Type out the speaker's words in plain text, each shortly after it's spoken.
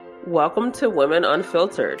Welcome to Women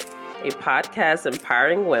Unfiltered, a podcast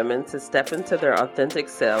empowering women to step into their authentic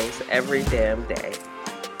selves every damn day.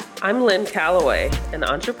 I'm Lynn Calloway, an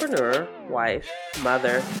entrepreneur, wife,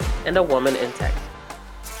 mother, and a woman in tech.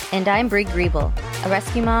 And I'm Brie Griebel, a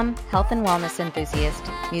rescue mom, health and wellness enthusiast,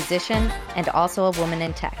 musician, and also a woman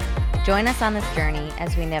in tech. Join us on this journey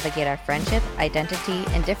as we navigate our friendship, identity,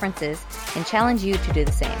 and differences, and challenge you to do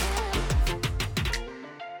the same.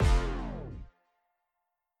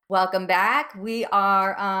 Welcome back. We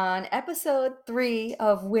are on episode 3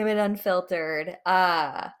 of Women Unfiltered.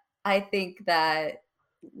 I think that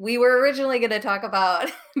we were originally going to talk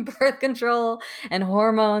about birth control and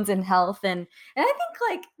hormones and health. And I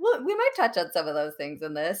think we might touch on some of those things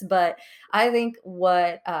in this, but I think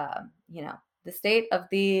what, the state of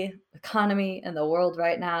the economy and the world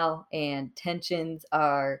right now and tensions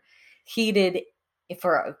are heated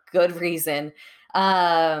for a good reason.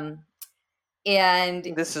 And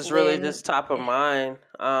this is really just top of mind.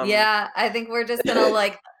 I think we're just gonna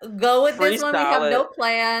go with this one. We have no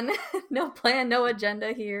plan, no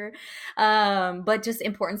agenda here, but just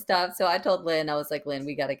important stuff. So I told Lynn, I was like, Lynn,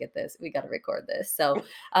 we got to get this. We got to record this. So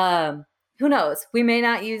who knows? We may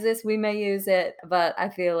not use this. We may use it, but I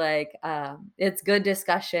feel like it's good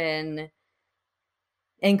discussion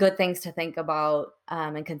and good things to think about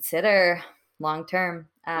and consider long term.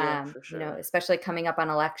 For sure. Especially coming up on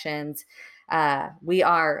elections. We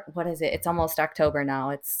are, what is it? It's almost October now.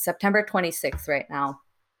 It's September 26th right now.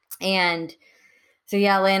 And so,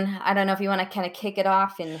 Lynn, I don't know if you want to kind of kick it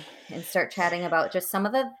off and start chatting about just some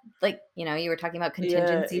of the, you were talking about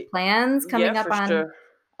contingency plans coming up on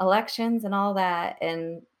elections and all that.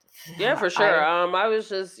 And yeah, for sure. I was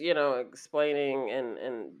just, explaining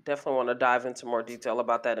and definitely want to dive into more detail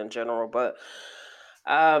about that in general. But,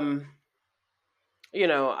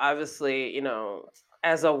 obviously,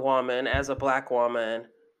 as a woman, as a Black woman,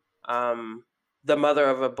 the mother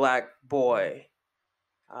of a Black boy,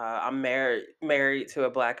 I'm married to a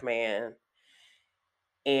Black man,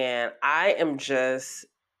 and I am just,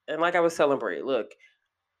 and like I was telling Brie, look,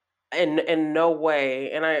 in no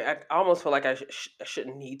way, and I almost feel like I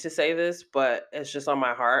shouldn't need to say this, but it's just on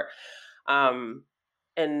my heart.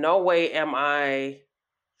 In no way am I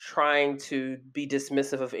trying to be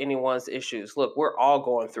dismissive of anyone's issues. Look, we're all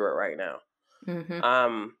going through it right now.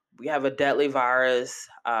 Mm-hmm. We have a deadly virus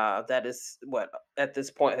that is at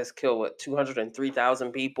this point has killed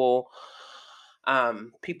 203,000 people.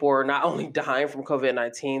 People are not only dying from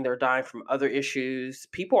COVID-19, they're dying from other issues.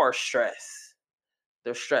 People are stressed.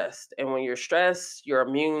 They're stressed. And when you're stressed, your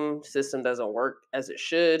immune system doesn't work as it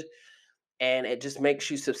should. And it just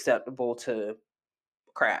makes you susceptible to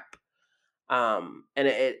crap. And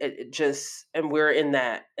it just, and we're in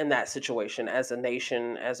that situation as a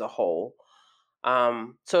nation as a whole.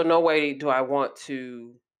 So no way do I want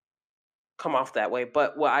to come off that way.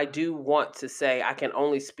 But what I do want to say, I can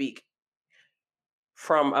only speak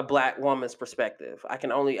from a Black woman's perspective. I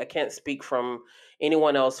can't speak from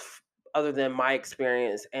anyone else other than my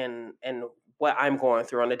experience and what I'm going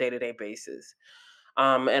through on a day-to-day basis.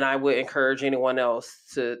 And I would encourage anyone else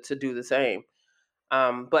to do the same.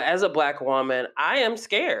 But as a Black woman, I am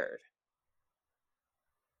scared.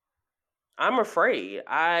 I'm afraid.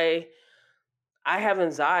 I have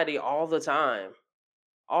anxiety all the time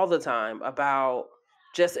about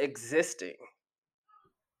just existing,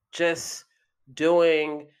 just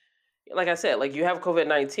doing, like I said, like you have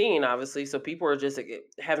COVID-19, obviously, so people are just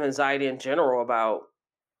have anxiety in general about,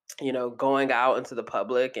 going out into the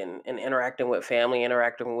public and interacting with family,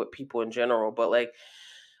 interacting with people in general. But like,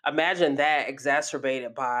 imagine that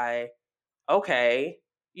exacerbated by, okay,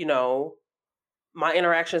 my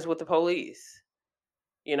interactions with the police,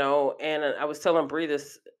 and I was telling Brie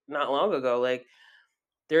this not long ago, like,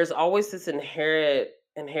 there's always this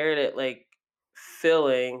inherited like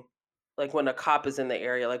feeling, like when a cop is in the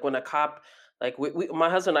area, like when a cop, like my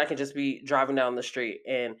husband and I can just be driving down the street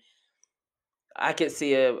and I could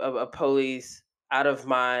see a police out of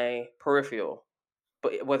my peripheral,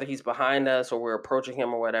 but whether he's behind us or we're approaching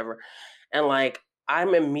him or whatever, and like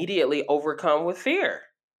I'm immediately overcome with fear.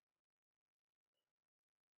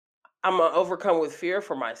 I'm overcome with fear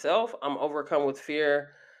for myself. I'm overcome with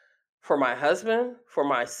fear for my husband, for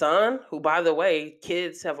my son, who, by the way,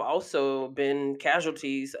 kids have also been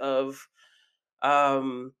casualties of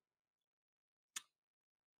um,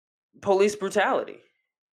 police brutality.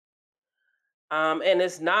 And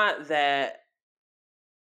it's not that,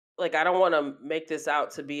 like, I don't want to make this out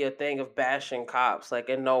to be a thing of bashing cops, like,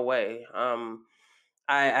 in no way.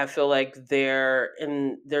 I feel like they're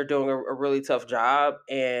doing a really tough job,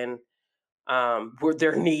 and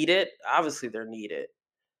they're needed. Obviously, they're needed.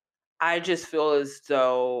 I just feel as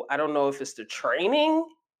though I don't know if it's the training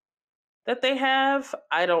that they have.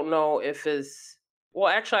 I don't know if it's well,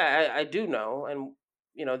 actually, I do know, and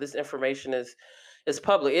this information is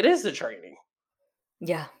public. It is the training.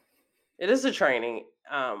 Yeah. It is the training.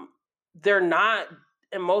 They're not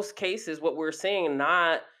in most cases what we're seeing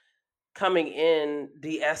not coming in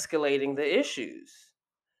de-escalating the issues.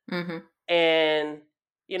 Mhm. And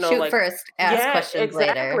Shoot like first, ask yeah, questions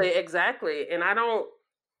later. exactly. And I don't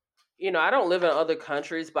live in other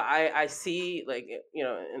countries, but I see like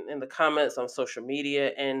in the comments on social media,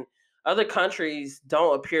 and other countries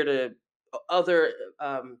don't appear to other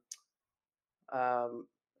um, um,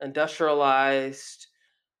 industrialized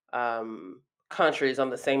countries on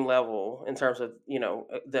the same level in terms of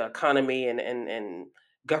the economy and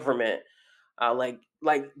government,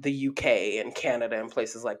 like the UK and Canada and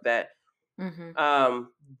places like that. Mhm.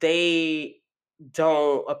 They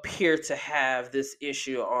don't appear to have this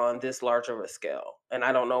issue on this large of a scale, and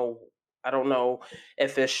I don't know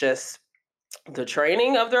if it's just the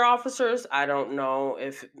training of their officers. I don't know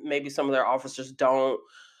if maybe some of their officers don't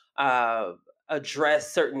uh,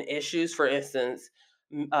 address certain issues. For instance,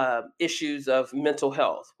 issues of mental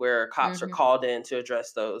health, where cops are Mhm. called in to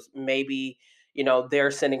address those. Maybe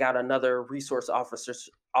they're sending out another resource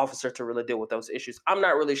officer to really deal with those issues. I'm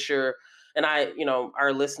not really sure. And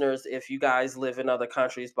our listeners, if you guys live in other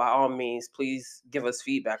countries, by all means, please give us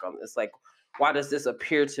feedback on this. Like, why does this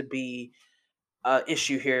appear to be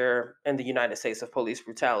issue here in the United States of police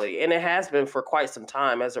brutality? And it has been for quite some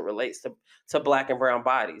time as it relates to black and brown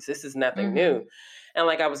bodies. This is nothing new. Mhm. And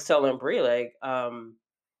like I was telling Brie, like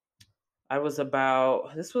I was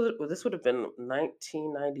about this would have been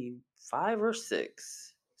 1995 or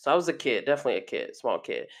six. So I was a kid, definitely a kid, small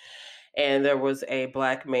kid. And there was a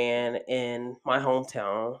black man in my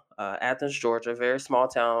hometown, Athens, Georgia, very small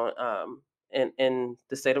town, in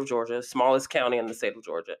the state of Georgia, smallest county in the state of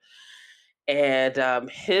Georgia. And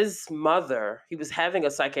his mother, he was having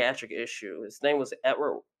a psychiatric issue. His name was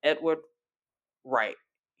Edward Wright.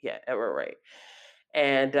 Yeah, Edward Wright.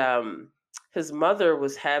 And his mother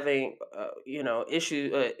was having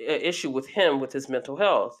issue with him with his mental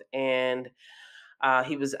health. And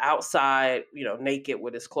he was outside, naked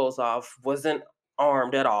with his clothes off, wasn't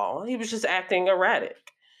armed at all. He was just acting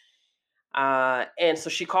erratic. And so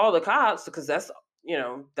she called the cops because that's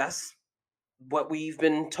what we've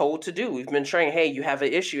been told to do. We've been trained, hey, you have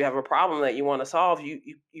an issue, you have a problem that you want to solve, you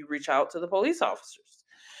reach out to the police officers.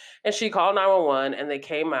 And she called 911, and they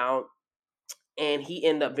came out, and he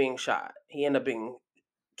ended up being shot. He ended up being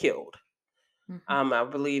killed. Mhm. I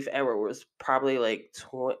believe Edward was probably like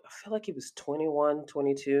 20, I feel like he was 21,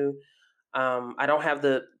 22. I don't have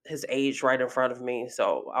his age right in front of me,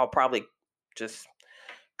 so I'll probably just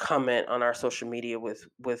comment on our social media with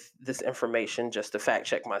this information just to fact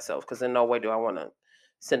check myself, because in no way do I want to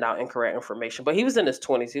send out incorrect information. But he was in his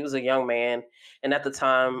 20s. He was a young man, and at the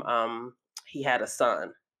time, he had a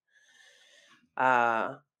son,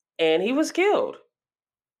 uh, and he was killed.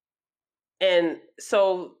 And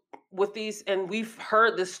so with these, and we've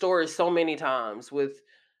heard this story so many times with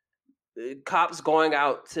cops going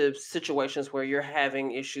out to situations where you're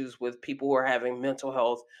having issues with people who are having mental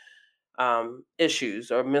health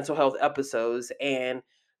issues or mental health episodes, and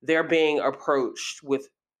they're being approached with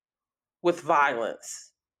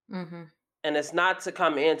violence. Mhm. And it's not to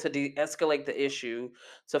come in to de-escalate the issue,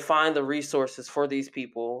 to find the resources for these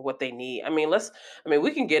people, what they need. I mean,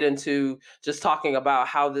 we can get into just talking about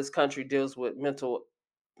how this country deals with mental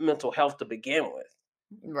health to begin with,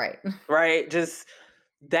 Right. right? Just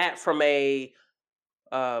that from a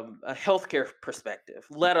healthcare perspective,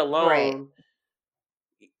 let Right. alone.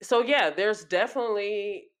 So yeah, there's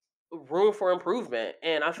definitely room for improvement,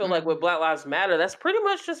 and I feel like with Mhm. Black Lives Matter, that's pretty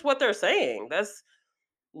much just what they're saying. That's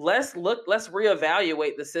let's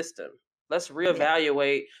reevaluate the system. Let's Yeah.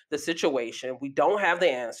 reevaluate the situation. We don't have the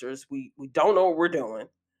answers. We don't know what we're doing.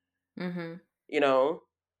 Mhm. You know,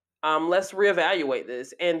 let's reevaluate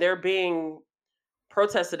this. And they're being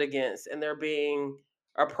protested against, and they're being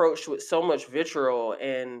approached with so much vitriol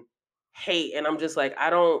and hate. And I'm just like, I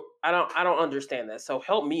don't understand that. So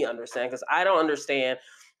help me understand, because I don't understand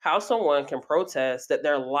how someone can protest that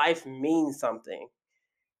their life means something,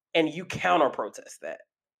 and you counter protest that.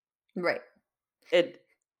 Right. It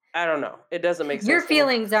I don't know. It doesn't make Your sense to me.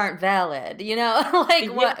 feelings aren't valid, you know? Like,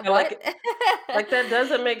 Yeah, what? like that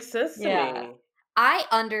doesn't make sense to Yeah. me. I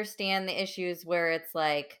understand the issues where it's,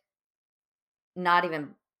 like, not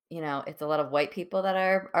even it's a lot of white people that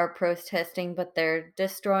are protesting, but they're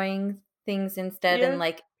destroying things instead, and, Yeah.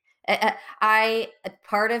 like, I a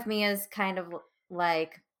part of me is kind of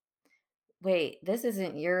like, "Wait, this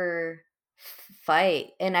isn't your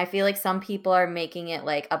fight. And I feel like some people are making it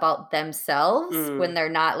like about themselves when Mm, they're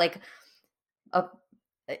not like a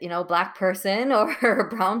black person or a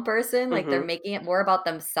brown person, like they're mhm, making it more about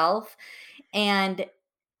themselves. And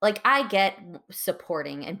like I get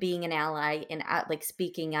supporting and being an ally and like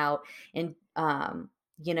speaking out and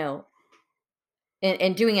you know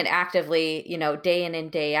and doing it actively, day in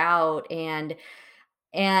and day out. And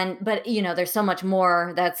but there's so much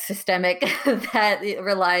more that's systemic that it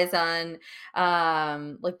relies on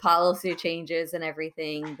like policy changes and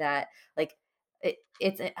everything that like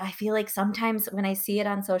I feel like sometimes when I see it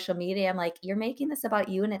on social media, I'm like, you're making this about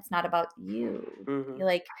you and it's not about you. mhm. You're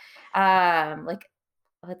like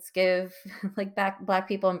let's give like black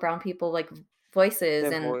people and brown people like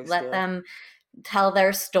voices Their and voice, let yeah. them tell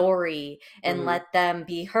their story and Mhm, let them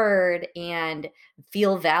be heard and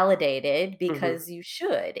feel validated mhm, because you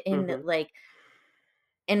should. And mhm, like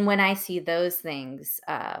and when I see those things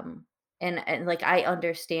and like I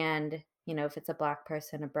understand, if it's a black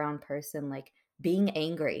person, a brown person, like being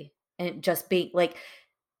angry and just being like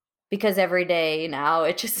because every day now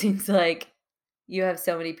it just seems like you have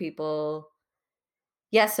so many people,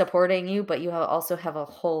 yes, supporting you, but you also have a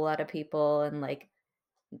whole lot of people and like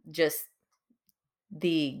just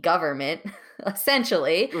the government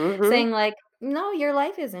essentially mhm, saying like, "No, your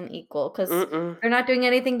life isn't equal," because mm-mm. they're not doing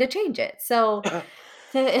anything to change it. So,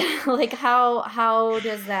 like, how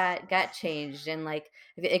does that get changed? And, like,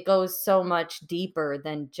 it goes so much deeper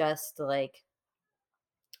than just, like,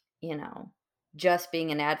 you know, just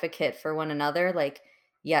being an advocate for one another. Like,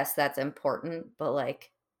 yes, that's important, but,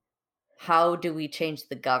 like, how do we change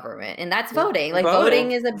the government? And that's Yeah. voting. Like,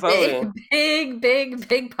 voting Voting, is a big, voting.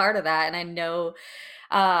 big part of that, and I know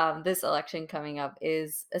this election coming up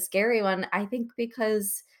is a scary one. I think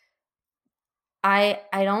because I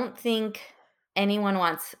don't think anyone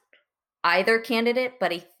wants either candidate,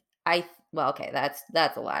 but I well, okay, that's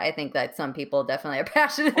a lie. I think that some people definitely are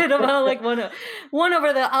passionate about like one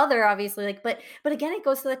over the other, obviously. Like, but again, it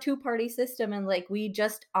goes to the two-party system, and like we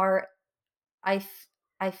just are.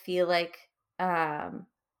 I feel like um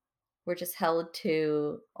we're just held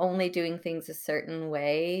to only doing things a certain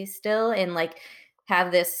way still and like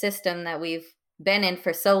have this system that we've been in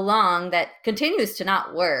for so long that continues to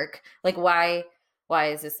not work. Like why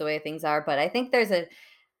is this the way things are? But I think there's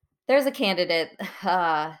a candidate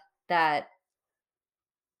that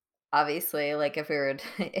obviously like if we were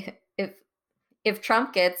if if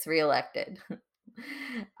Trump gets reelected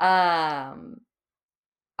um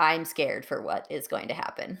I'm scared for what is going to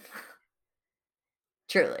happen.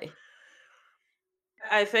 Truly.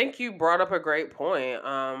 I think you brought up a great point.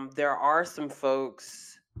 There are some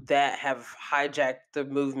folks that have hijacked the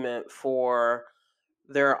movement for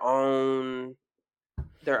their own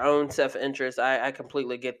their own self-interest. I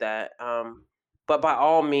completely get that. But by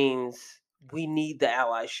all means, we need the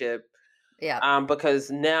allyship. Yeah.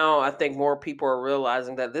 Because now I think more people are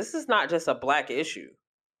realizing that this is not just a black issue,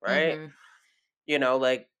 right? Mhm.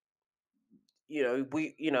 Like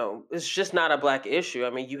it's just not a black issue. I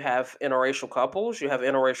mean, you have interracial couples, you have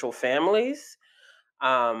interracial families,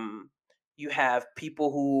 um, you have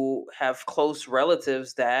people who have close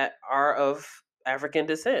relatives that are of African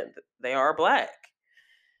descent. They are black.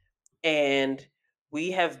 And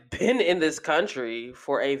we have been in this country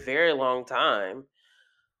for a very long time.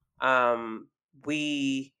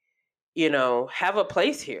 We, have a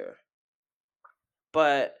place here,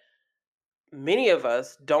 but many of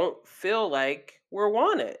us don't feel like we're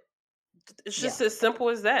wanted. It's Yeah. just as simple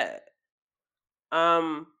as that.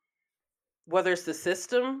 Um, whether it's the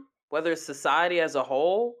system, whether it's society as a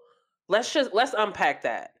whole, let's unpack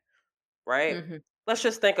that, right? Mhm. Let's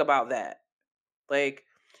just think about that. Like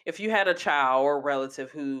if you had a child or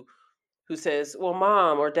relative who says, "Well,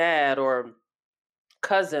 mom or dad or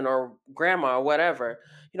cousin or grandma or whatever,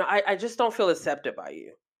 I just don't feel accepted by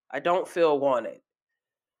you. I don't feel wanted."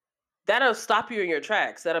 That'll stop you in your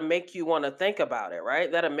tracks. That'll make you want to think about it,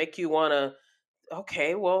 right? That'll make you want to,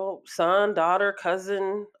 okay, well, son, daughter,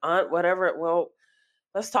 cousin, aunt, whatever. Well,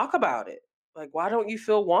 let's talk about it. Like, why don't you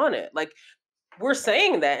feel wanted? Like, we're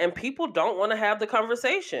saying that, and people don't want to have the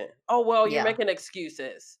conversation. Oh, well, you're Yeah. making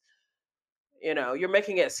excuses. You're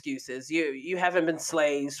making excuses. You haven't been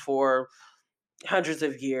slaves for hundreds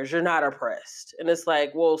of years. You're not oppressed. And it's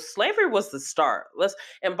like, well, slavery was the start.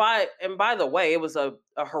 And by the way, it was a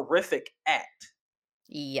horrific act.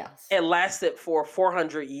 Yes. It lasted for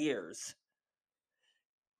 400 years,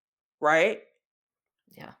 right?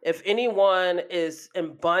 Yeah. If anyone is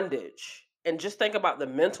in bondage, and just think about the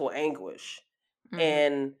mental anguish Mhm.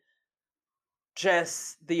 and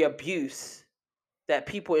just the abuse that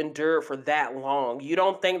people endured for that long. You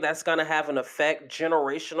don't think that's going to have an effect,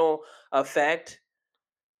 generational effect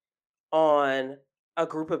on a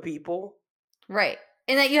group of people Right.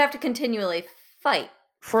 And that you have to continually fight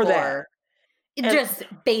for that? for And just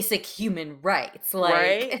basic human rights,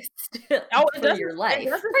 right? like, Oh, for your it life.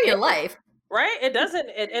 doesn't For your end, life. right? It doesn't,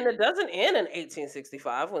 and it doesn't end in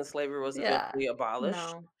 1865 when slavery was Yeah. eventually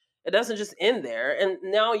abolished. No. It doesn't just end there. And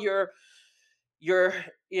now you're you're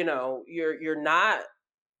not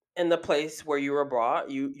in the place where you were brought.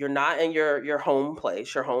 You're not in your home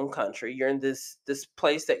place, your home country. You're in this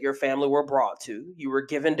place that your family were brought to. You were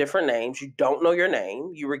given different names. You don't know your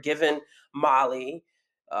name. You were given Molly,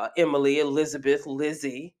 Emily, Elizabeth,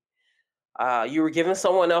 Lizzie. You were given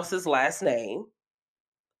someone else's last name.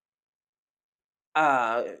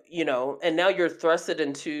 And now you're thrusted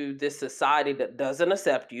into this society that doesn't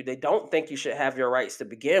accept you. They don't think you should have your rights to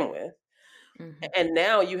begin with. Mhm. And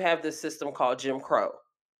now you have this system called Jim Crow.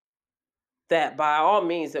 That by all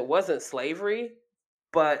means it wasn't slavery,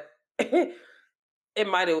 but it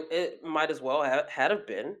might as well have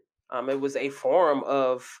been. It was a form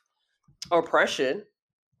of oppression,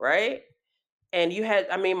 right? And you had,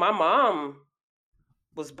 I mean, my mom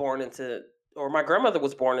was born into, or my grandmother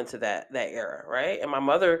was born into that era, right? And my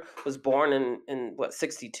mother was born in what,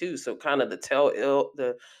 62, so kind of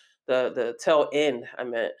the the tail end, I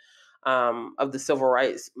meant, of the civil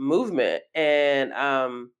rights movement. And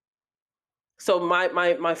so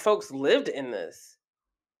my folks lived in this,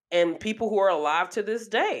 and people who are alive to this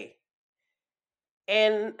day.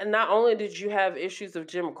 And not only did you have issues of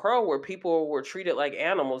Jim Crow where people were treated like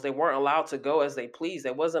animals, they weren't allowed to go as they pleased.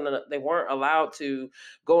 They weren't allowed to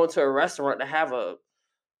go into a restaurant to have a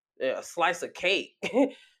slice of cake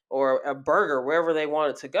or a burger wherever they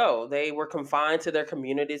wanted to go. They were confined to their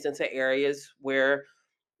communities, into areas where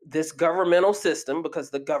this governmental system, because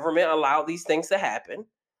the government allowed these things to happen,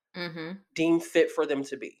 Mhm. deemed fit for them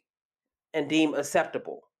to be and deemed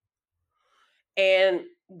acceptable. And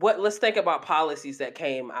what let's think about policies that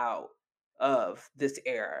came out of this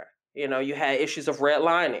era. You had issues of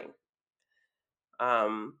redlining.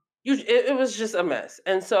 It was just a mess.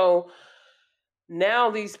 And so now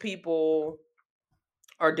these people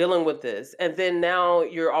are dealing with this. And then now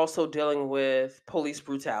you're also dealing with police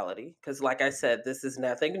brutality. Because, like I said, this is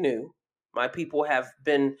nothing new. My people have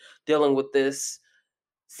been dealing with this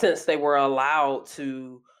since they were allowed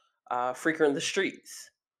to frequent the streets.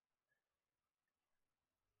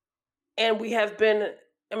 And we have been,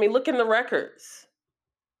 I mean, look in the records.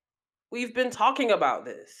 We've been talking about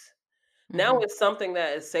this. Now Mhm. it's something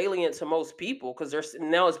that is salient to most people because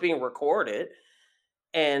now it's being recorded,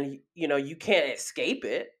 and you can't escape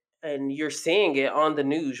it, and you're seeing it on the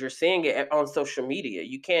news, you're seeing it on social media.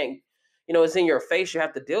 You can't, it's in your face, you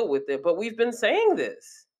have to deal with it. But we've been saying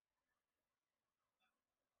this,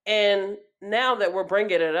 and now that we're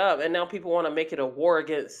bringing it up, and now people want to make it a war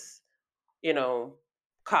against, you know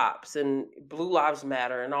cops and blue lives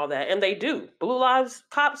matter and all that, and they do. Blue lives,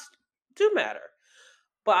 cops do matter.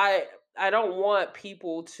 But I don't want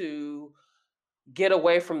people to get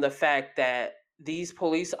away from the fact that these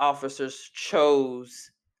police officers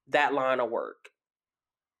chose that line of work,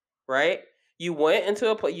 right? You went into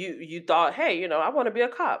you thought, hey, I want to be a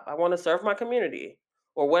cop. I want to serve my community,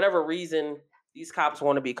 or whatever reason these cops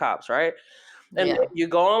want to be cops, right? And then Yeah. you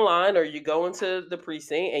go online or you go into the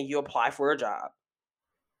precinct and you apply for a job.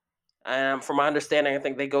 From my understanding, I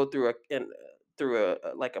think they go through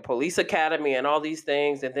like a police academy and all these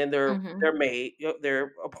things, and then Mhm.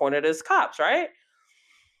 they're appointed as cops, right?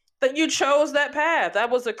 That you chose that path. That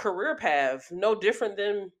was a career path, no different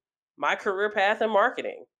than my career path in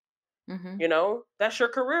marketing. Mhm. That's your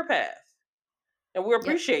career path, and we Yep.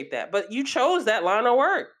 appreciate that. But you chose that line of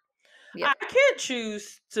work. I Yep. can't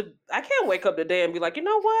choose to. I can't wake up today and be like, you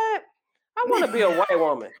know what? I want to be a white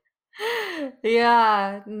woman.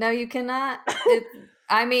 Yeah. No, you cannot. It's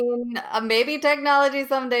I mean, maybe technology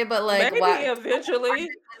someday, but, like, Maybe what eventually.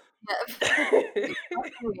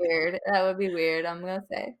 That's weird. That would be weird, I'm gonna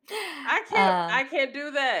say. I can't Uh, I can't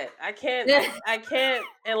do that. I can't.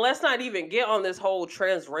 And let's not even get on this whole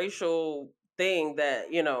transracial thing that,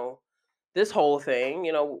 this whole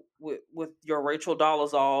thing, with your Rachel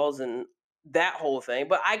Dolezals and that whole thing.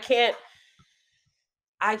 But I can't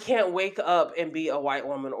wake up and be a white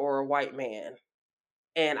woman or a white man.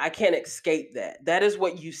 And I can't escape that. That is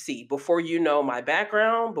what you see before you know my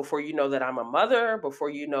background, before you know that I'm a mother, before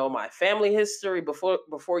you know my family history,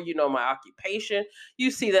 before you know my occupation.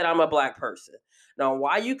 You see that I'm a black person. Now,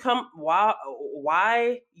 why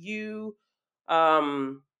you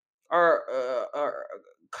um are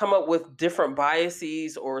come up with different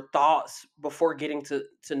biases or thoughts before getting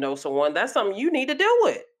to know someone, that's something you need to deal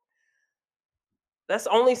with. That's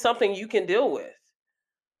only something you can deal with.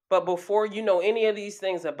 But before you know any of these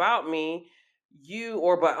things about me, you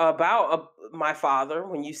or about my father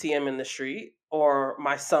when you see him in the street, or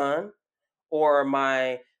my son, or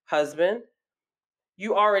my husband,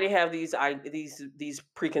 you already have these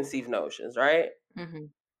preconceived notions, right? Mhm.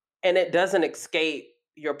 And it doesn't escape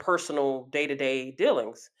your personal day-to-day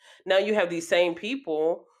dealings. Now you have these same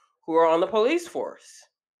people who are on the police force,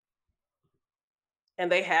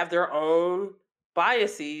 and they have their own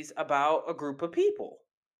biases about a group of people.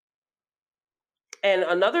 And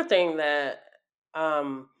another thing that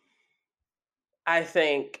um I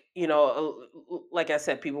think, like I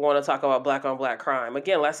said, people want to talk about black on black crime.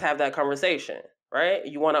 Again, let's have that conversation, right?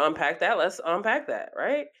 You want to unpack that? Let's unpack that,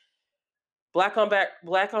 right? Black on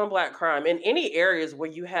black crime in any areas where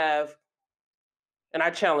you have, and I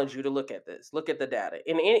challenge you to look at this, look at the data.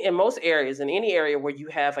 In most areas, in any area where you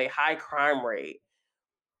have a high crime rate,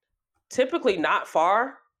 typically not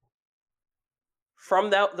far from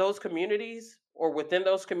those communities or within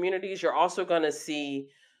those communities, you're also going to see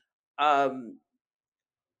um,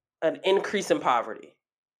 an increase in poverty.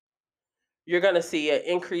 You're going to see an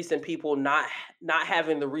increase in people not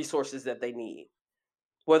having the resources that they need,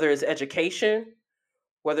 whether it's education,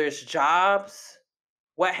 whether it's jobs,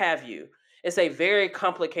 what have you. It's a very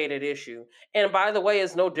complicated issue. And by the way,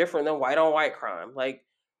 it's no different than white on white crime. Like,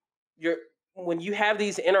 you're when you have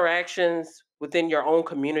these interactions within your own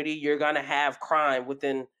community, you're going to have crime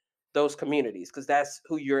within those communities because that's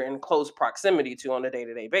who you're in close proximity to on a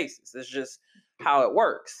day-to-day basis. It's just how it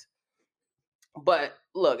works. But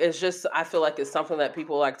look, it's just, I feel like it's something that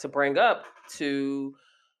people like to bring up to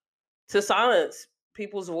silence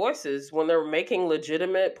people's voices when they're making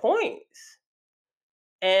legitimate points.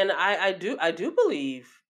 And I do believe,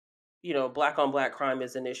 black on black crime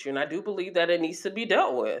is an issue, and I do believe that it needs to be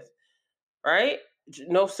dealt with, right?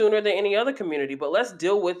 No sooner than any other community, but let's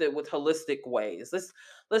deal with it with holistic ways.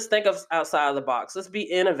 Let's think of outside of the box. Let's be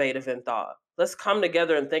innovative in thought. Let's come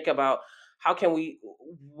together and think about how can we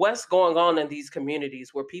what's going on in these communities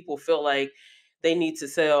where people feel like they need to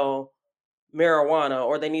sell marijuana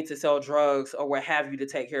or they need to sell drugs or what have you to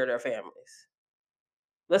take care of their families.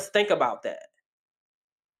 Let's think about that.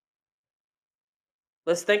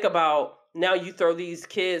 Let's think about, now you throw these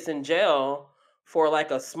kids in jail for like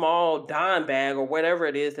a small dime bag or whatever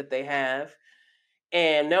it is that they have,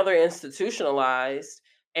 and now they're institutionalized,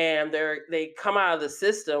 and they come out of the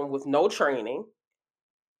system with no training.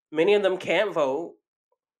 Many of them can't vote.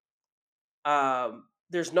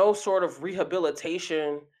 There's no sort of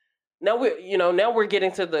rehabilitation. Now we're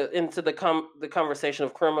getting to the conversation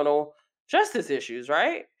of criminal justice issues,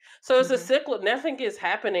 right? So it's a Mhm. cycle. Nothing is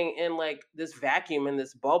happening in like this vacuum, in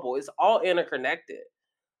this bubble. It's all interconnected,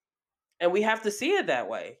 and we have to see it that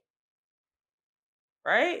way,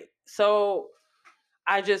 right? So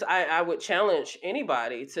I would challenge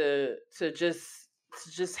anybody to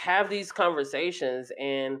just have these conversations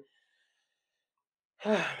and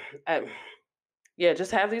uh, yeah,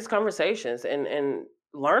 just have these conversations and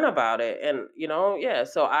learn about it. And yeah,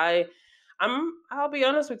 so I'll be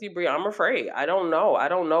honest with you, Bria, I'm afraid. I don't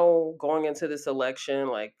know going into this election,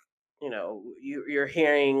 like, you're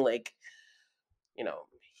hearing like, you know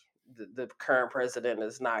the current president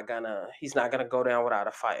he's not gonna go down without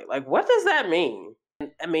a fight. Like, what does that mean?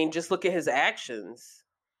 I mean, just look at his actions,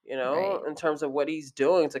 Right. in terms of what he's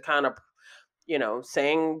doing to kind of,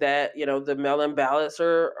 saying that, the mail-in ballots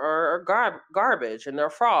are garbage and they're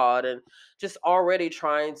fraud, and just already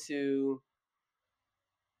trying to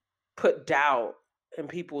put doubt in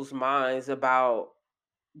people's minds about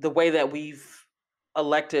the way that we've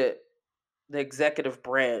elected the executive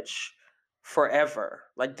branch forever.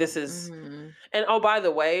 Like, this is, Mhm. and oh, by the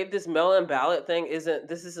way, this mail-in ballot thing isn't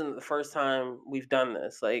the first time we've done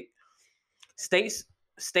this. Like, states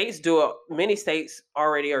states do it. Many states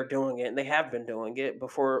already are doing it, and they have been doing it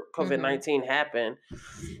before COVID Mhm. 19 happened,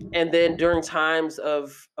 and then during times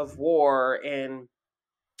of war and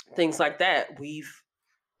things like that, we've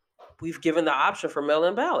given the option for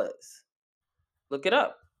mail-in ballots. Look it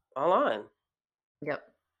up online. Yep.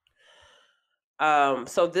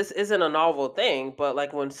 So this isn't a novel thing, but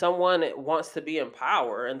like when someone wants to be in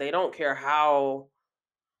power and they don't care how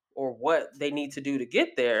or what they need to do to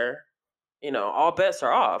get there, all bets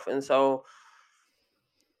are off. And so,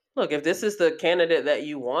 look, if this is the candidate that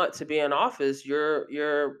you want to be in office,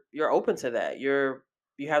 you're open to that. You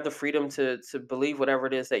have the freedom to believe whatever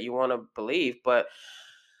it is that you want to believe. But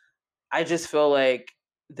I just feel like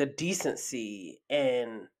the decency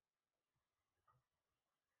and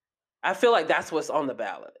I feel like that's what's on the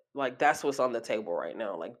ballot. Like that's what's on the table right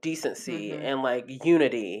now, like decency Mhm. and like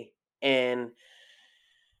unity and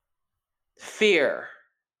fear,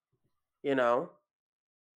 you know?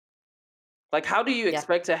 Like how do you Yeah.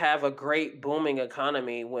 expect to have a great booming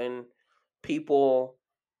economy when people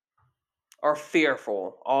are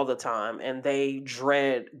fearful all the time and they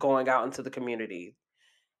dread going out into the community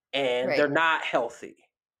and they're Right. not healthy.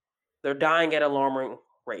 They're dying at alarming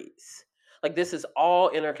rates. Like this is all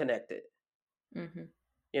interconnected, Mhm.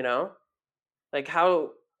 you know? Like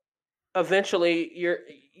how eventually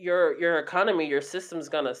your economy, your system's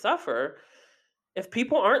going to suffer if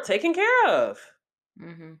people aren't taken care of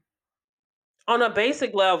Mhm. on a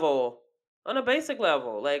basic level. On a basic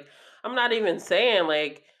level. Like I'm not even saying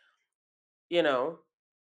like, you know,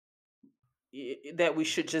 that we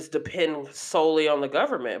should just depend solely on the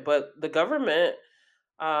government, but the government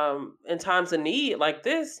in times of need like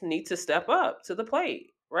this need to step up to the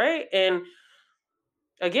plate, right? And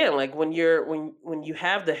again, like when you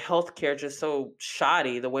have the healthcare just so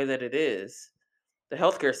shoddy the way that it is, the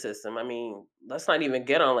healthcare system, I mean, let's not even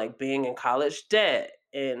get on like being in college debt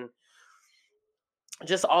and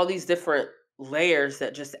just all these different layers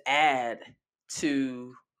that just add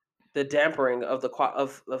to the dampering of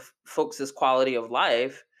of folks' quality of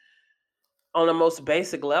life. On the most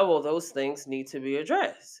basic level, those things need to be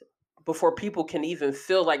addressed before people can even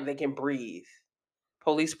feel like they can breathe.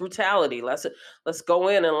 Police brutality. Let's go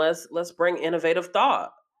in and let's bring innovative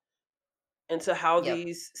thought into how Yep.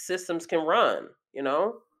 these systems can run. You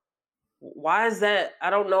know, why is that? I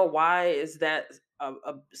don't know. Why is that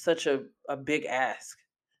such a big ask?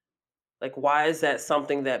 Like, why is that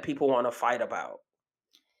something that people want to fight about?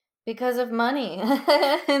 Because of money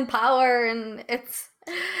and power, and it's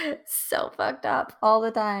so fucked up all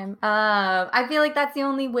the time. I feel like that's the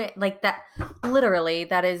only way, like that, literally,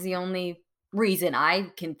 that is the only reason I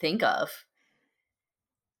can think of.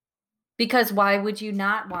 Because why would you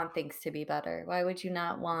not want things to be better? Why would you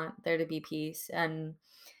not want there to be peace and,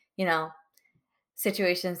 you know,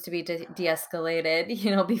 situations to be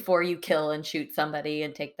de-escalated, before you kill and shoot somebody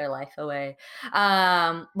and take their life away?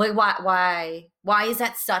 Like why is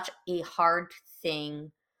that such a hard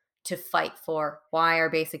thing to fight for? Why are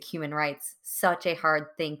basic human rights such a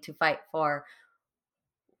hard thing to fight for?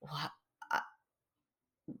 Why, uh,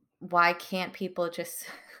 why can't people just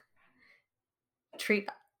treat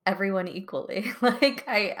everyone equally? Like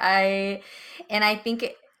and I think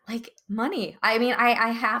like money. I mean, I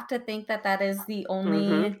have to think that that is the Mm-hmm.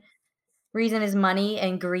 only reason, is money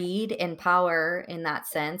and greed and power in that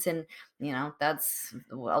sense. And that's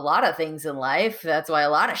a lot of things in life. That's why a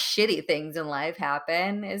lot of shitty things in life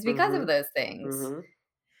happen, is because Mm-hmm. of those things. Mm-hmm.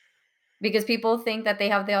 Because people think that they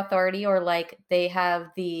have the authority, or like they have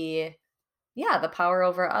the, yeah, the power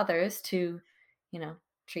over others to, you know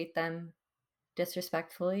treat them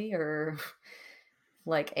disrespectfully, or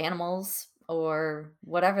like animals, or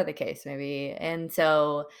whatever the case may be. And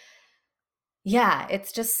so, yeah,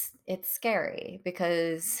 it's scary,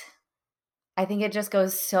 because I think it just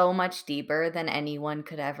goes so much deeper than anyone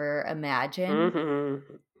could ever imagine.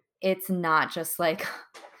 Mm-hmm. It's not just like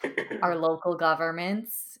our local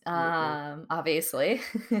governments, Mm-hmm. obviously.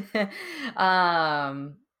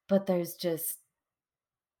 But there's just,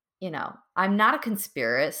 I'm not a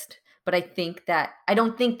conspiracist, but I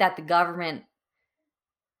don't think that the government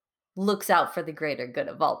looks out for the greater good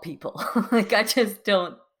of all people. Like, I just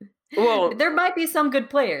don't. Well, There might be some good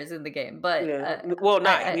players in the game, but yeah. Well,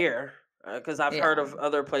 not I here, because I've heard yeah. of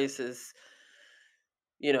other places.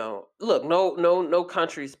 You know, look, no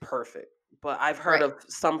country's perfect, but I've heard Right. of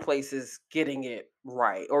some places getting it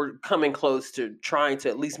right or coming close to trying to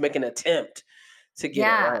at least make an attempt to get it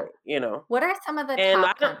Yeah. right. You know, What are some of the and I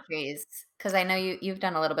top don't. countries? Because I know you've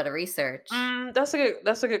done a little bit of research. That's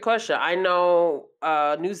a good question. I know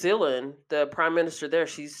New Zealand, the prime minister there,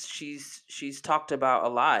 she's talked about a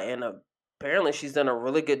lot, and apparently she's done a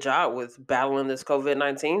really good job with battling this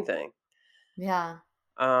COVID-19 thing. Yeah.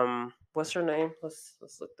 What's her name? Let's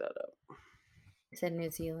look that up. You said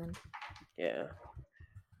New Zealand. Yeah,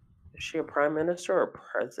 is she a prime minister or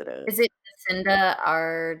president? Is it Jacinda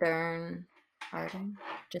Ardern?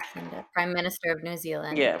 Jacinda, Prime Minister of New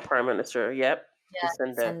Zealand. Yeah, prime minister. Yep, Yeah,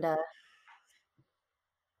 Jacinda. Jacinda.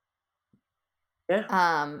 Yeah,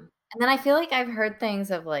 And then I feel like I've heard things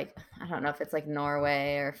of, like, I don't know if it's like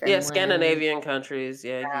Norway or yeah, Finland. Scandinavian countries.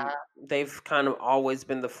 Yeah, they've kind of always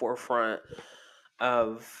been the forefront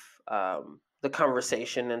of the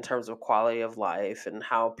conversation in terms of quality of life and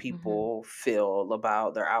how Mhm. people feel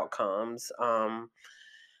about their outcomes.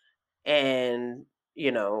 And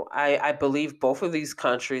I believe both of these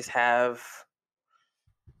countries have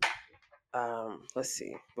let's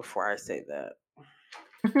see. Before I say that,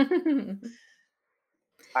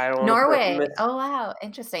 I don't want to put Norway. miss. Oh wow,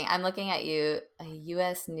 interesting. I'm looking at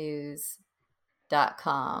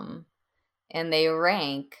usnews.com, and they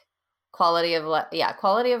rank quality of life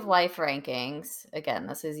rankings. Again,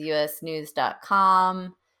 this is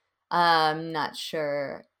usnews.com. Not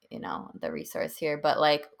sure, the resource here, but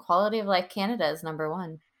like quality of life Canada is number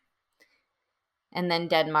 1. And then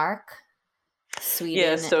Denmark, Yeah,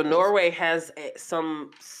 Sweden so is Norway has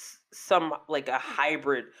some like a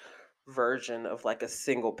hybrid version of like a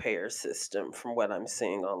single payer system from what I'm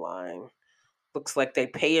seeing online. Looks like they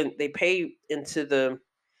pay into the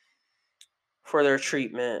for their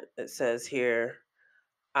treatment. It says here,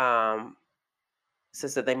 um,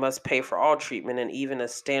 says that they must pay for all treatment and even a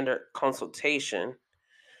standard consultation.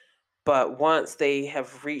 But once they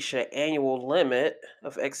have reached an annual limit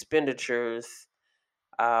of expenditures,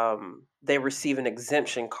 they receive an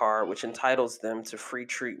exemption card, which entitles them to free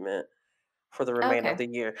treatment for the remainder of okay.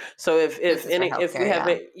 the year. So This is for if we healthcare,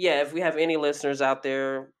 have yeah. if we have any listeners out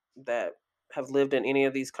there that have lived in any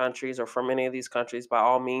of these countries or from any of these countries, by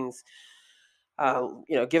all means,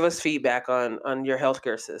 give us feedback on your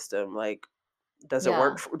healthcare system. Like,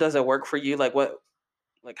 Yeah. does it work for you? Like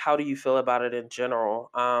how do you feel about it in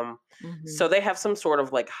general? Hmm. So they have some sort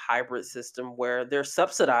of like hybrid system where they're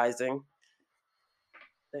subsidizing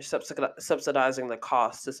the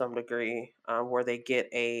cost to some degree, where they get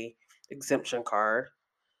a exemption card,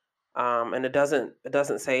 and it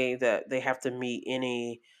doesn't say that they have to meet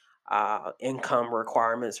any income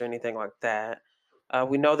requirements or anything like that.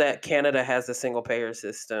 We know that Canada has a single payer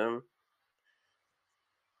system.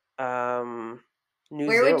 Um, New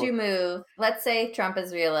Where would Zealand, you move? Let's say Trump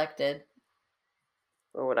is reelected.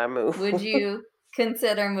 where would I move? Would you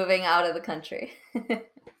consider moving out of the country?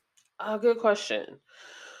 Good question.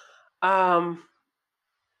 Um,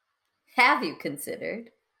 Have you considered?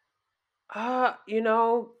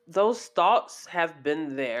 those thoughts have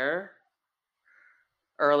been there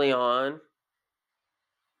early on.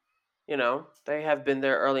 They have been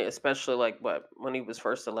there early, especially like what when he was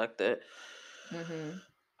first elected.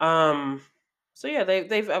 Hmm. Um, so yeah,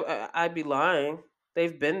 they've I'd be lying.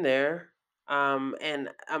 They've been there. And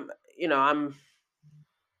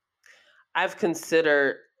I've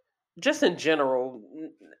considered just in general,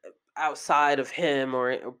 outside of him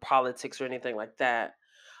or politics or anything like that.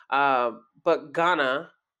 But Ghana,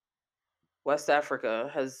 West Africa,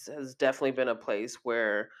 has definitely been a place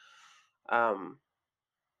where um,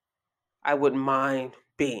 I wouldn't mind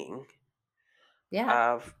being.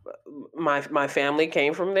 Yeah. Uh, f- my family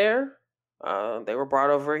came from there. They were brought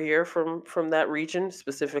over here from that region,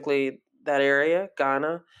 specifically that area,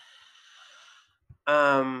 Ghana.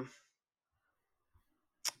 Um,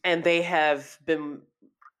 and they have been,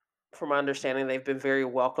 from my understanding, they've been very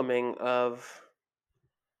welcoming of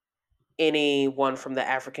anyone from the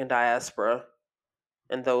African diaspora,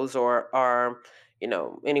 and those are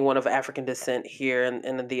anyone of African descent here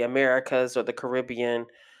in the Americas or the Caribbean,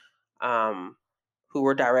 um, who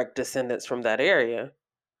were direct descendants from that area.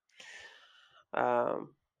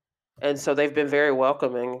 Um, and so they've been very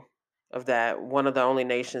welcoming of that. One of the only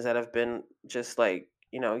nations that have been just like,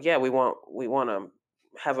 yeah, we want to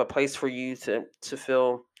have a place for you to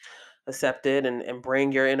feel accepted and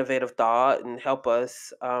bring your innovative thought and help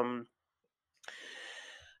us,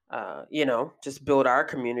 just build our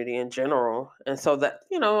community in general. And so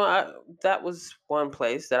that was one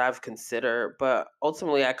place that I've considered, but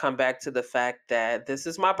ultimately I come back to the fact that this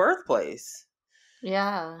is my birthplace.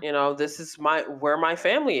 Yeah. This is where my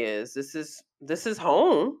family is. This is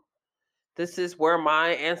home. This is where my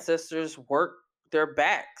ancestors worked their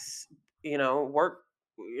backs, work,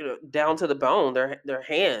 down to the bone, their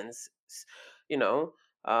hands, you know,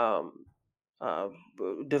 um, uh,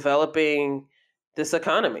 developing this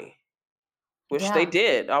economy, which they Yeah.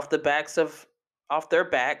 did off their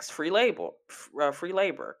backs, free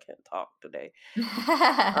labor. Can't talk today.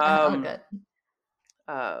 Oh, Um, good.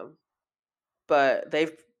 um, but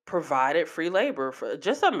they've provided free labor for.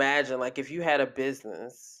 Just imagine, like, if you had a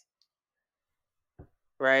business,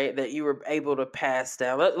 right, that you were able to pass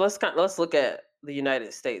down. Let's look at the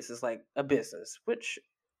United States as like a business, which,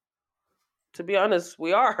 to be honest,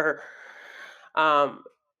 we are. Um,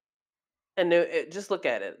 and just look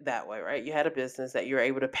at it that way, right? You had a business that you're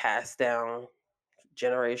able to pass down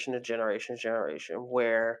generation to generation,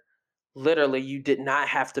 where literally you did not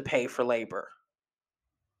have to pay for labor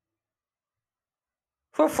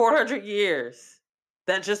for 400 years.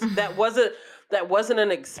 That wasn't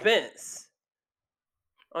an expense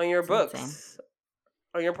on your It's insane. books,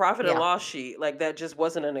 on your profit and Yeah. loss sheet. Like, that just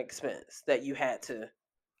wasn't an expense that you had to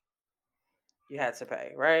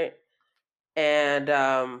pay, right? And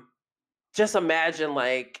just imagine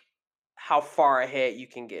like how far ahead you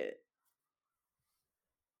can get.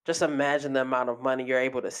 Just imagine the amount of money you're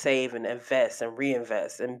able to save and invest and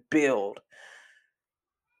reinvest and build.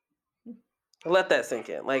 Let that sink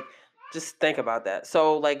in. Like, just think about that.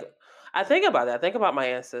 So, like, I think about that. I think about my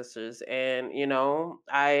ancestors, and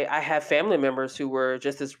I have family members who were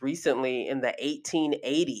just as recently in the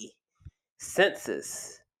 1880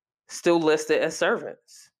 census, still listed as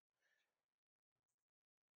servants.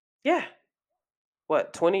 Yeah,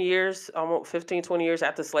 what 20 years, almost 15, 20 years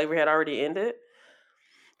after slavery had already ended.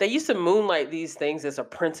 They used to moonlight these things as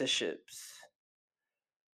apprenticeships.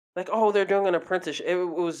 Like, oh, they're doing an apprenticeship. It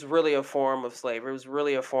was really a form of slavery. It was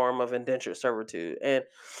really a form of indentured servitude. And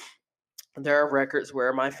there are records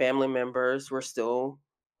where my family members were still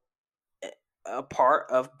a part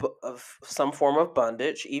of some form of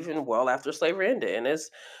bondage, even well after slavery ended. And it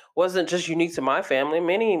wasn't just unique to my family.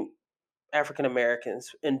 Many African Americans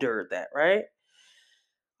endured that, right?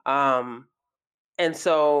 Um, and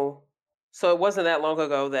so it wasn't that long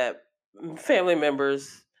ago that family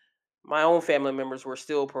members, my own family members, were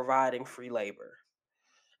still providing free labor.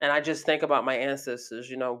 And I just think about my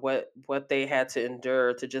ancestors, what they had to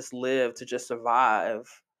endure to just live, to just survive.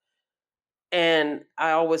 And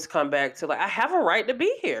I always come back to, like, I have a right to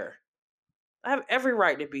be here. I have every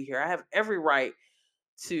right to be here. I have every right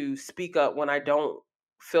to speak up when I don't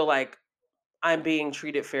feel like I'm being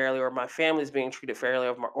treated fairly, or my family's being treated fairly,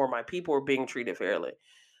 or my people are being treated fairly.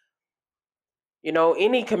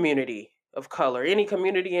 Any community of color, any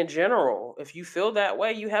community in general, if you feel that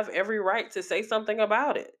way, you have every right to say something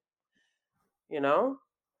about it, you know?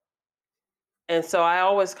 And so I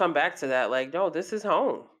always come back to that, like, no, this is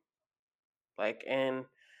home. Like, and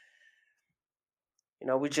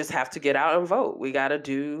we just have to get out and vote. We got to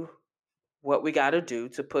do what we got to do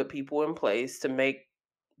to put people in place to make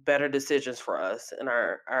better decisions for us and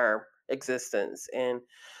our existence. And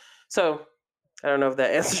so I don't know if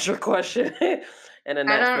that answers your question in a I don't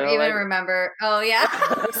nutshell, even like remember. Oh yeah.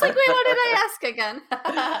 I was like, wait, what did I ask again?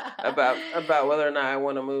 about whether or not I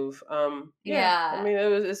want to move. Yeah, I Yeah. mean,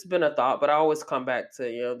 it's been a thought, but I always come back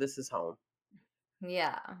to, this is home.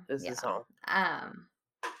 Yeah. This is Yeah. home. Um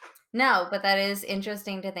no, but that is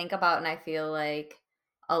interesting to think about, and I feel like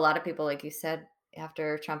a lot of people, like you said,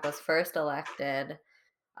 after Trump was first elected,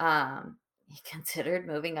 he considered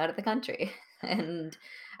moving out of the country. And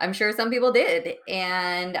I'm sure some people did.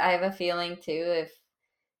 And I have a feeling too, if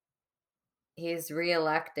he's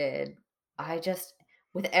reelected, I just,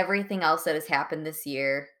 with everything else that has happened this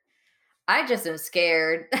year, I just am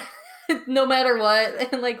scared no matter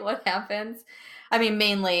what and like what happens. I mean,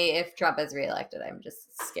 mainly if Trump is reelected, I'm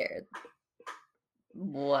just scared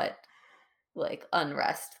what like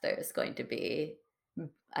unrest there's going to be.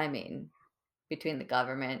 I mean, between the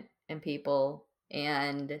government and people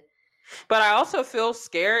and But I also feel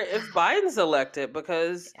scared if Biden's elected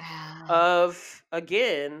because of,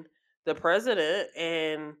 again, the president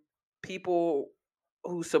and people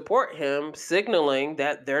who support him signaling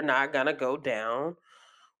that they're not going to go down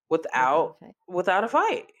without without a fight.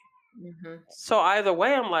 without a fight. Mhm. So either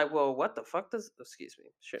way, I'm like, well, what the fuck does? Excuse me,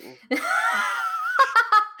 shouldn't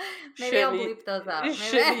Maybe I'll shouldn't bleep those out.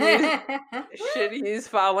 shouldn't use Maybe. shouldn't use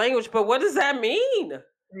foul language. But what does that mean?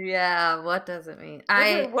 Yeah, what does it mean?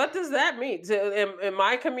 What does that mean? In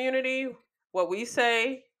my community, what we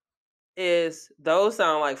say is those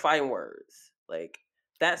sound like fighting words. Like,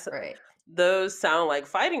 that's Right. those sound like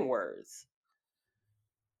fighting words.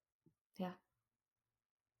 Yeah.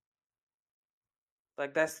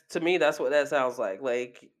 Like, that's, to me, that's what that sounds like.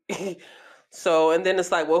 Like, so, and then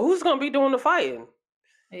it's like, well, who's gonna be doing the fighting?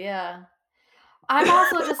 Yeah. I'm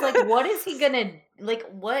also just like, what is he gonna like?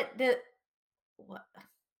 What?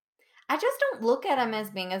 I just don't look at him as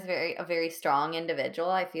being as a very strong individual.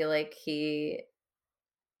 I feel like he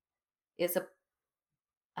is a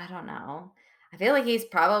I don't know. I feel like he's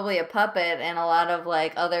probably a puppet and a lot of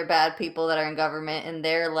like other bad people that are in government in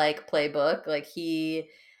their like playbook. Like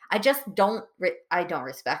I just I don't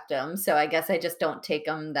respect him. So I guess I just don't take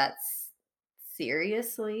him that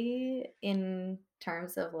seriously in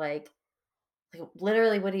terms of like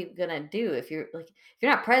literally what are you gonna do if you're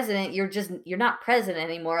not president, you're not president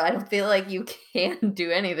anymore. I don't feel like you can do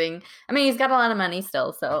anything. I mean, he's got a lot of money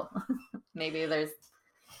still, so maybe there's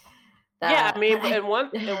Yeah, I that. But mean,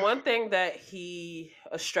 and one thing that a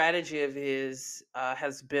strategy of his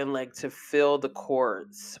has been, like, to fill the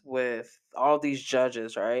courts with all these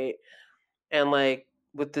judges, right? And, like,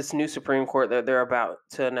 with this new Supreme Court that they're about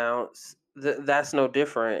to announce, that's no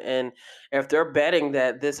different. And if they're betting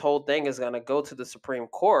that this whole thing is going to go to the Supreme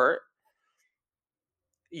Court,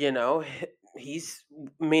 you know, he's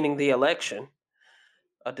meaning the election,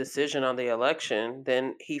 a decision on the election,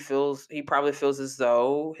 then he probably feels as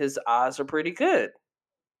though his odds are pretty good,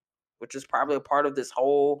 which is probably a part of this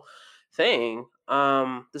whole thing,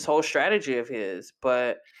 this whole strategy of his.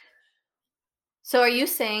 But So are you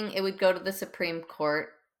saying it would go to the Supreme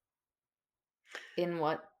Court in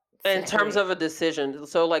what in terms way? of a decision,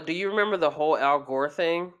 so like, do you remember the whole Al Gore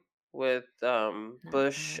thing with Not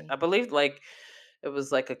Bush? I really. believe like it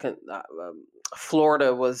was like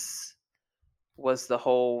Florida was the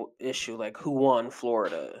whole issue, like who won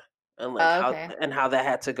Florida, and like Oh, okay. how that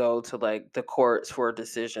had to go to like the courts for a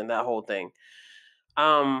decision, that whole thing.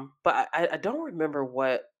 But I don't remember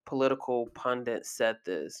what political pundit said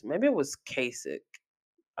this. Maybe it was Kasich.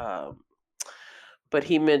 Um, but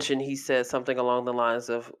he said something along the lines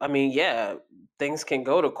of, I mean, yeah, things can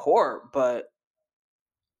go to court, but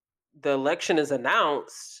the election is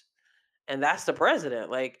announced, and that's the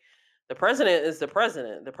president. Like, the president is the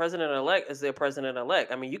president. The president elect is the president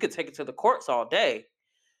elect. I mean, you could take it to the courts all day,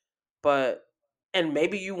 but and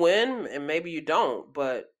maybe you win and maybe you don't,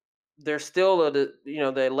 but there's still the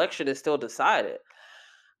election is still decided.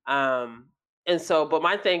 Um, and so, but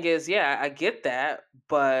my thing is, yeah, I get that,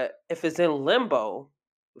 but if it's in limbo,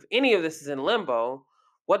 if any of this is in limbo,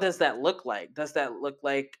 what does that look like? Does that look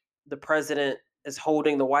like the president is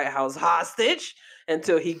holding the White House hostage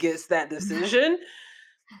until he gets that decision?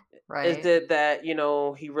 Is Right. it that,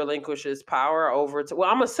 he relinquishes power over to, well,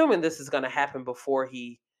 I'm assuming this is going to happen before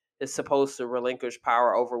he is supposed to relinquish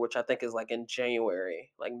power over, which I think is like in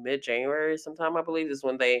January, like mid-January sometime, I believe is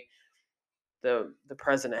when the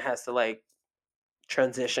president has to like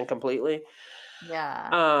transition completely.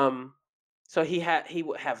 Yeah. Um, so he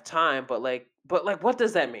would have time, but like what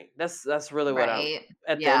does that mean? That's really what I'm Right.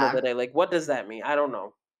 at the end of the Yeah. day, like what does that mean? I don't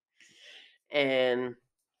know. And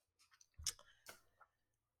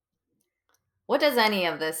What does any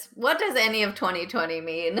of 2020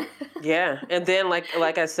 mean? yeah, and then like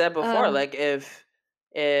I said before, Uh, like if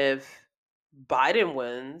Biden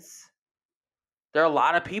wins, there are a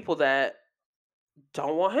lot of people that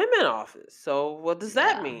don't want him in office. So what does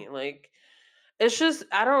that yeah. mean? Like I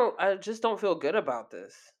just don't feel good about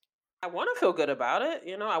this. I want to feel good about it.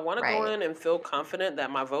 I want to go Right. in and feel confident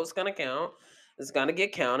that my vote's going to count. It's going to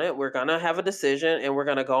get counted. We're going to have a decision and we're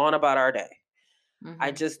going to go on about our day.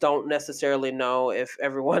 I Mhm. just don't necessarily know if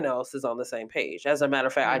everyone else is on the same page. As a matter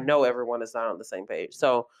of fact, I know Mhm. everyone is not on the same page.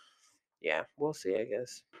 So, yeah, we'll see, I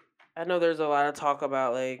guess. I know there's a lot of talk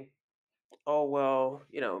about like, oh, well,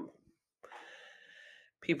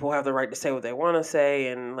 people have the right to say what they want to say,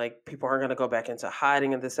 and like people aren't going to go back into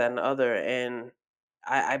hiding and this, that, and the other. And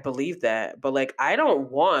I believe that. But like, I don't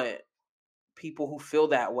want people who feel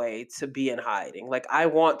that way to be in hiding. Like I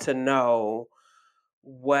want to know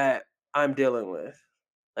what I'm dealing with.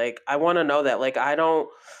 Like I want to know that. Like I don't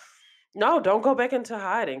no, don't go back into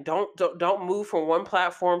hiding. Don't move from one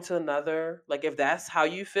platform to another. Like if that's how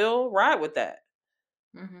you feel, ride with that.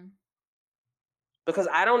 Mhm. Because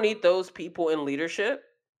I don't need those people in leadership,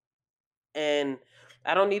 and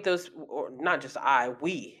I don't need those, or not just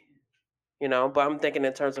we, but I'm thinking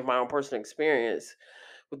in terms of my own personal experience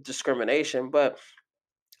with discrimination, but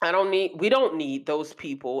we don't need those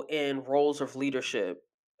people in roles of leadership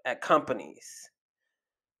at companies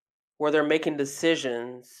where they're making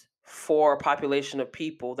decisions for a population of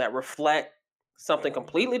people that reflect something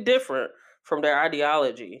completely different from their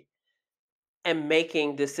ideology, and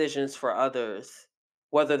making decisions for others,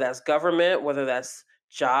 whether that's government, whether that's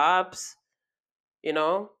jobs, you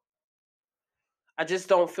know? I just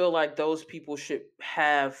don't feel like those people should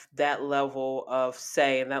have that level of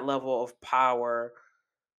say and that level of power,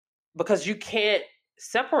 because you can't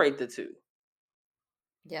separate the two.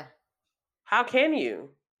 Yeah. How can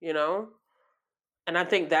you? You know? And I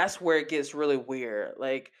think that's where it gets really weird.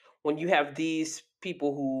 Like when you have these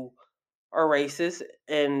people who are racist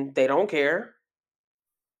and they don't care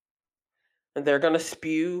and they're going to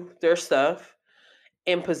spew their stuff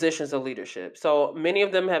in positions of leadership. So many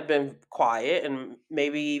of them have been quiet and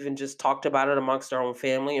maybe even just talked about it amongst their own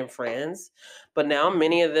family and friends. But now Mhm.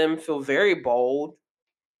 many of them feel very bold,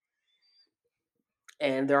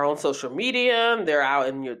 and they're on social media, and they're out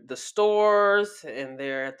in the stores, and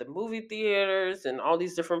they're at the movie theaters and all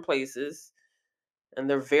these different places, and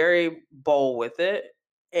they're very bold with it.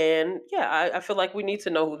 And yeah, I feel like we need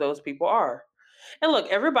to know who those people are. And look,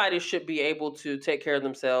 everybody should be able to take care of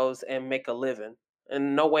themselves and make a living.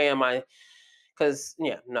 And no way am I, because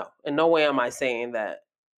yeah, no, in no way am I saying that.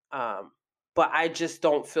 Um, but I just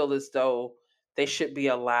don't feel as though they should be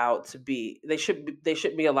allowed to be. They should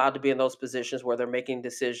be allowed to be in those positions where they're making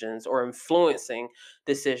decisions or influencing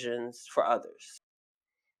decisions for others.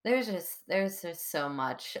 there's just so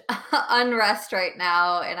much unrest right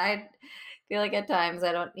now, and I feel like at times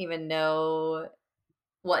I don't even know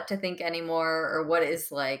what to think anymore or what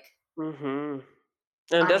is like. Mhm.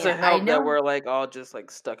 And it I doesn't I help that know. we're, like, all just,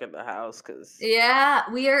 like, stuck in the house because. Yeah,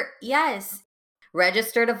 we are. Yes.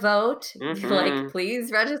 Register to vote. Like, Mhm.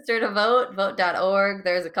 please register to vote. Vote.org.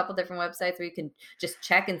 There's a couple different websites where you can just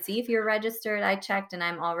check and see if you're registered. I checked and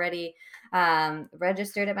I'm already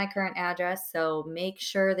registered at my current address. So make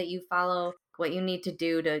sure that you follow what you need to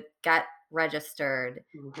do to get registered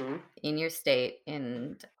Mhm. in your state.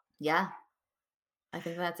 And yeah, I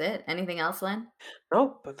think that's it. Anything else, Lynn?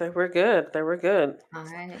 Nope, but they were good, they were good. All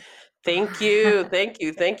right. Thank you, thank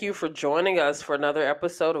you, thank you for joining us for another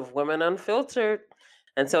episode of Women Unfiltered.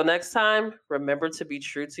 Until next time, remember to be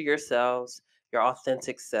true to yourselves, your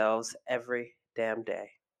authentic selves, every damn day.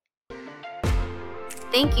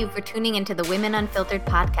 Thank you for tuning into the Women Unfiltered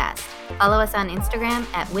podcast. Follow us on Instagram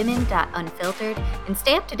at women.unfiltered and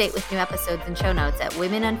stay up to date with new episodes and show notes at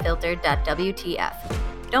womenunfiltered.wtf.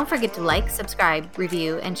 Don't forget to like, subscribe,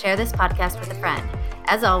 review, and share this podcast with a friend.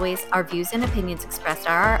 As always, our views and opinions expressed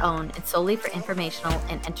are our own and solely for informational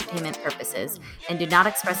and entertainment purposes and do not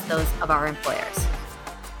express those of our employers.